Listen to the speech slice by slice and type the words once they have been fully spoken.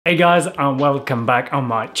Hey guys, and welcome back on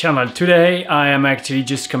my channel. Today I am actually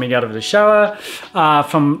just coming out of the shower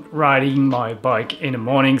from riding my bike in the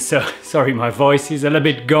morning, so sorry my voice is a little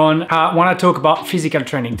bit gone. I want to talk about physical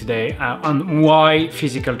training today and why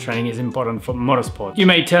physical training is important for motorsport. You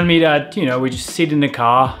may tell me that, you know, we just sit in the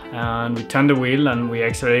car and we turn the wheel and we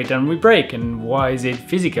accelerate and we brake, and why is it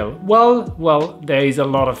physical? Well, there is a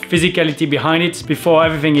lot of physicality behind it. Before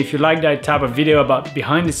everything, if you like that type of video about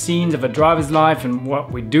behind the scenes of a driver's life and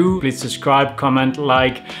what we do, please subscribe, comment,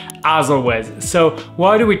 like, as always. So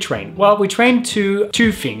why do we train? Well, we train to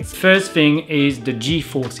two things. First thing is the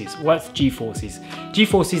G-forces. What's G-forces?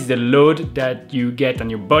 G-forces is the load that you get on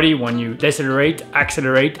your body when you decelerate,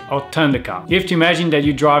 accelerate, or turn the car. You have to imagine that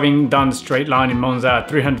you're driving down the straight line in Monza at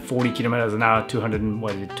 340 kilometers an hour,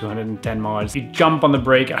 210 miles. You jump on the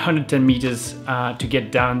brake at 110 meters to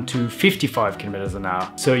get down to 55 kilometers an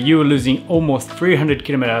hour. So you're losing almost 300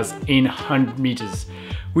 kilometers in 100 meters.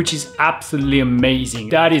 Which is absolutely amazing.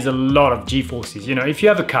 That is a lot of G-forces. You know, if you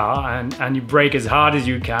have a car and you brake as hard as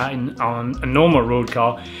you can on a normal road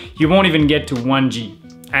car, you won't even get to 1 G.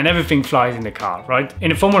 And everything flies in the car, right?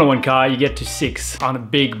 In a Formula 1 car, you get to 6 on a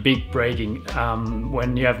big braking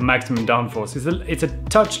when you have maximum downforce. It's a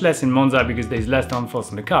touch less in Monza because there's less downforce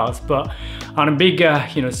on the cars, but on a big,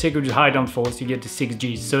 circuit with high downforce, you get to 6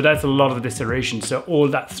 Gs. So that's a lot of deceleration. So all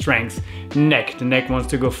that strength, the neck wants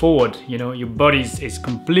to go forward. You know, your body is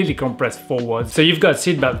completely compressed forward. So you've got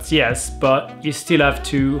seatbelts, yes, but you still have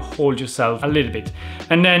to hold yourself a little bit.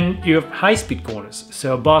 And then you have high-speed corners.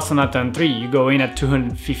 So Barcelona turn 3, you go in at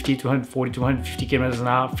 250, 240, 250 kilometers an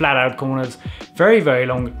hour, flat out corners, very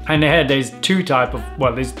long. And ahead there's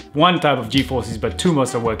there's one type of G-forces, but two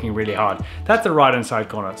most are working really hard. That's the right hand side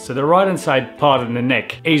corner. So the right hand side part of the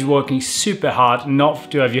neck is working super hard,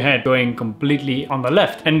 not to have your head going completely on the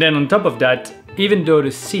left. And then on top of that, even though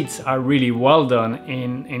the seats are really well done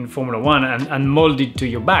in Formula 1 and molded to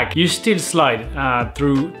your back, you still slide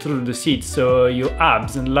through the seats. So your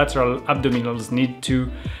abs and lateral abdominals need to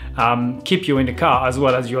keep you in the car, as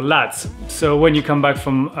well as your lats. So when you come back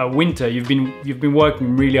from winter, you've been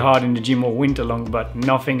working really hard in the gym all winter long, but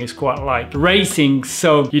nothing is quite like racing.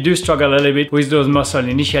 So you do struggle a little bit with those muscles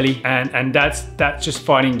initially, and that's just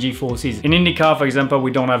fighting G-forces. In Indycar, for example,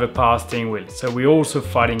 we don't have a power steering wheel, so we're also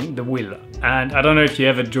fighting the wheel. And I don't know if you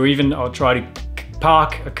ever driven or tried to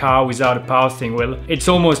park a car without a power steering wheel. It's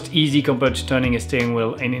almost easy compared to turning a steering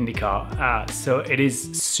wheel in IndyCar. So it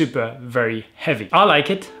is very heavy. I like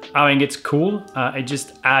it. I think it's cool. It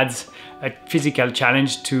just adds a physical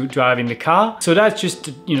challenge to driving the car. So that's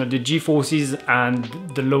just, you know, the G-forces and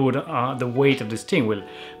the load, the weight of the steering wheel.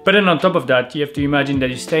 But then on top of that, you have to imagine that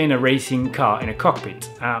you stay in a racing car in a cockpit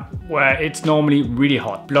where it's normally really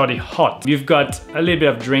hot, bloody hot. You've got a little bit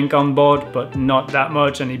of drink on board, but not that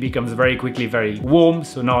much, and it becomes very quickly very warm,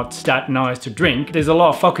 so not that nice to drink. There's a lot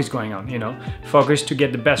of focus going on, you know. Focus to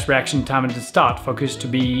get the best reaction time at the start, focus to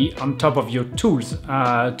be on top of your tools,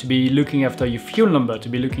 to be looking after your fuel number, to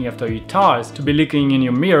be looking after your tires, to be looking in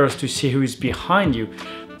your mirrors to see who is behind you.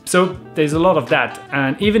 So there's a lot of that,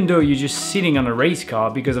 and even though you're just sitting on a race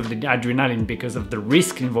car, because of the adrenaline, because of the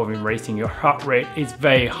risk involved in racing, your heart rate is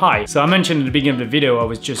very high. So I mentioned at the beginning of the video, I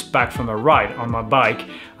was just back from a ride on my bike.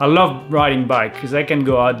 I love riding bike because I can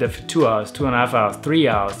go out there for 2 hours, 2.5 hours, 3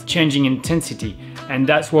 hours, changing intensity. And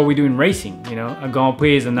that's what we do in racing. You know, a Grand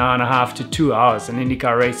Prix is 1.5 to 2 hours, an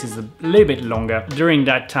IndyCar race is a little bit longer. During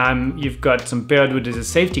that time, you've got some period where there's a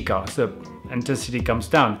safety car, so intensity comes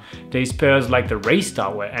down. There's periods like the race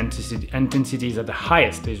start where intensity is at the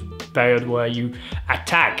highest. There's period where you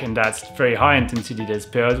attack, and that's very high intensity. There's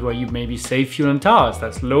periods where you maybe save fuel and tires,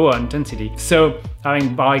 that's lower intensity. So I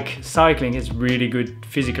think bike cycling is really good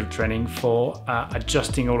physical training for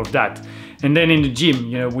adjusting all of that. And then in the gym,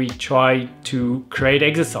 you know, we try to create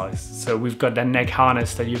exercise. So we've got that neck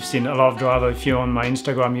harness that you've seen a lot of drivers. If you're on my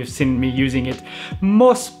Instagram, you've seen me using it.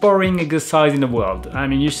 Most boring exercise in the world. I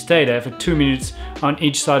mean, you stay there for 2 minutes on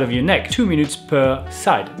each side of your neck, 2 minutes per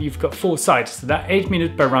side. You've got 4 sides, so that 8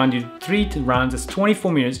 minutes per round. You do 3 rounds, that's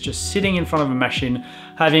 24 minutes just sitting in front of a machine,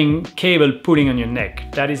 having cable pulling on your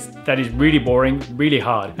neck. That is really boring, really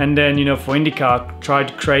hard. And then, you know, for IndyCar, try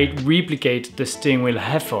to replicate the steering wheel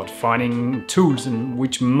effort, finding tools and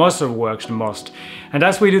which muscle works the most. And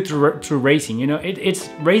that's what we do through racing. You know,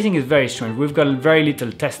 racing is very strange. We've got very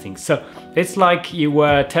little testing. So it's like you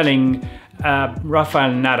were telling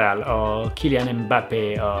Rafael Nadal or Kylian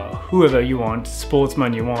Mbappe or whoever you want,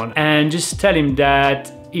 sportsman you want, and just tell him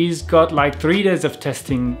that he's got like 3 days of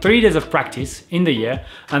testing, 3 days of practice in the year,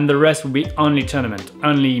 and the rest will be only tournament,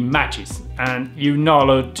 only matches. And you're not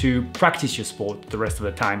allowed to practice your sport the rest of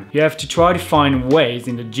the time. You have to try to find ways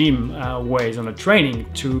in the gym, ways on the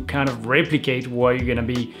training to kind of replicate what you're gonna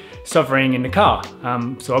be suffering in the car.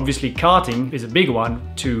 So obviously karting is a big one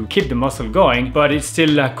to keep the muscle going, but it's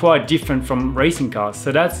still quite different from racing cars.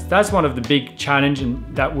 So that's one of the big challenges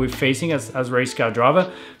that we're facing as race car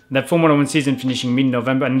driver. That Formula 1 season finishing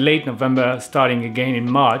mid-November and late November starting again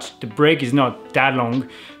in March. The break is not that long.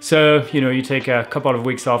 So, you know, you take a couple of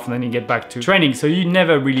weeks off and then you get back to training. So you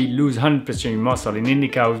never really lose 100% of your muscle. In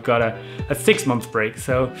Indycar, we've got a 6-month break.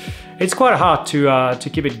 So it's quite hard to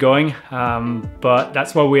keep it going. But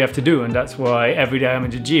that's what we have to do. And that's why every day I'm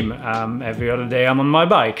in the gym. Every other day I'm on my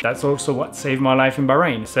bike. That's also what saved my life in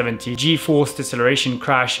Bahrain. 70 G-force deceleration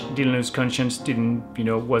crash, didn't lose conscience,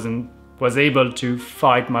 was able to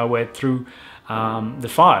fight my way through the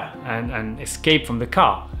fire and escape from the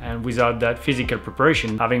car. And without that physical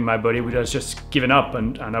preparation, having my body would have just given up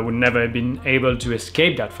and I would never have been able to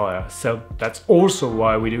escape that fire. So that's also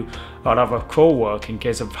why we do a lot of our core work in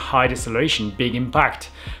case of high deceleration, big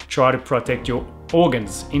impact. Try to protect your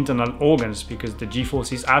organs, internal organs, because the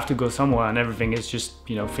G-forces have to go somewhere and everything is just,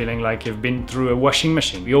 you know, feeling like you've been through a washing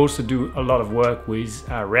machine. We also do a lot of work with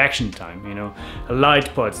reaction time, you know,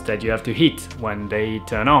 light pods that you have to hit when they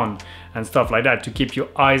turn on and stuff like that to keep your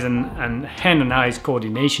eyes and hand and eyes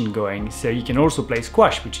coordination going. So you can also play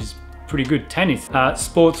squash, which is pretty good tennis.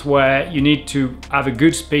 Sports where you need to have a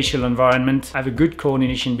good spatial environment, have a good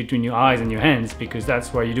coordination between your eyes and your hands, because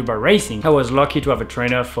that's what you do by racing. I was lucky to have a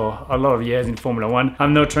trainer for a lot of years in Formula 1.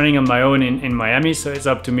 I'm now training on my own in Miami, so it's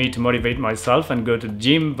up to me to motivate myself and go to the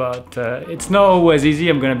gym, but it's not always easy,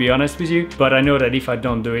 I'm gonna be honest with you. But I know that if I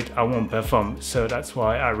don't do it, I won't perform. So that's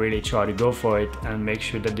why I really try to go for it and make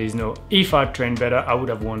sure that there's no, if I trained better, I would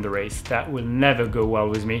have won the race. That will never go well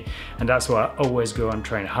with me. And that's why I always go and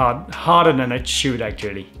train harder than it should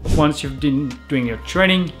actually. Once you've been doing your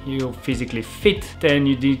training, you're physically fit, then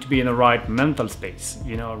you need to be in the right mental space.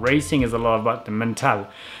 You know, racing is a lot about the mental.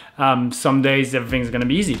 Some days everything's gonna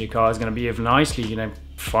be easy, the car is gonna behave nicely, you know,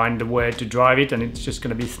 find a way to drive it and it's just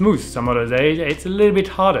gonna be smooth. Some other days it's a little bit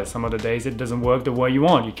harder. Some other days it doesn't work the way you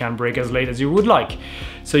want. You can't brake as late as you would like.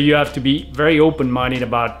 So you have to be very open-minded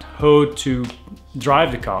about how to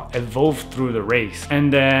drive the car, evolve through the race.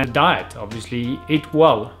 And then diet, obviously eat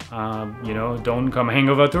well. You know, don't come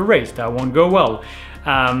hangover to a race, that won't go well.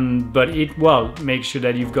 But eat well, make sure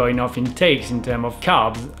that you've got enough intakes in terms of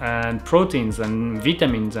carbs and proteins and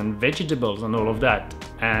vitamins and vegetables and all of that.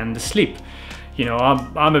 And sleep. You know,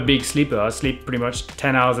 I'm a big sleeper. I sleep pretty much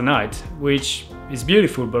 10 hours a night, which is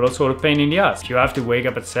beautiful, but also a pain in the ass. If you have to wake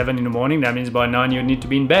up at 7 in the morning, that means by 9 you need to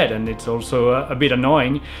be in bed, and it's also a bit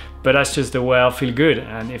annoying, but that's just the way I feel good.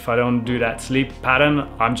 And if I don't do that sleep pattern,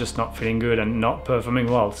 I'm just not feeling good and not performing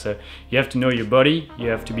well. So you have to know your body, you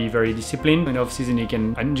have to be very disciplined. In off season you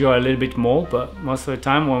can enjoy a little bit more, but most of the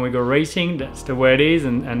time when we go racing, that's the way it is,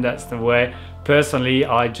 and that's the way personally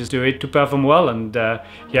I just do it to perform well. And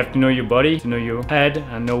you have to know your body, to know your head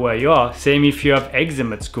and know where you are. Same if you have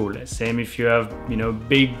exam at school, same if you have, you know,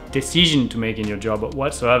 big decision to make in your job or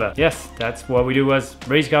whatsoever. Yes, that's what we do as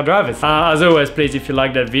race car drivers. As always, please, if you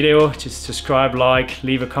like that video, just subscribe, like,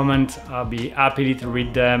 leave a comment. I'll be happy to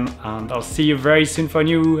read them, and I'll see you very soon for a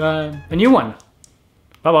new one.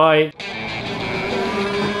 Bye bye.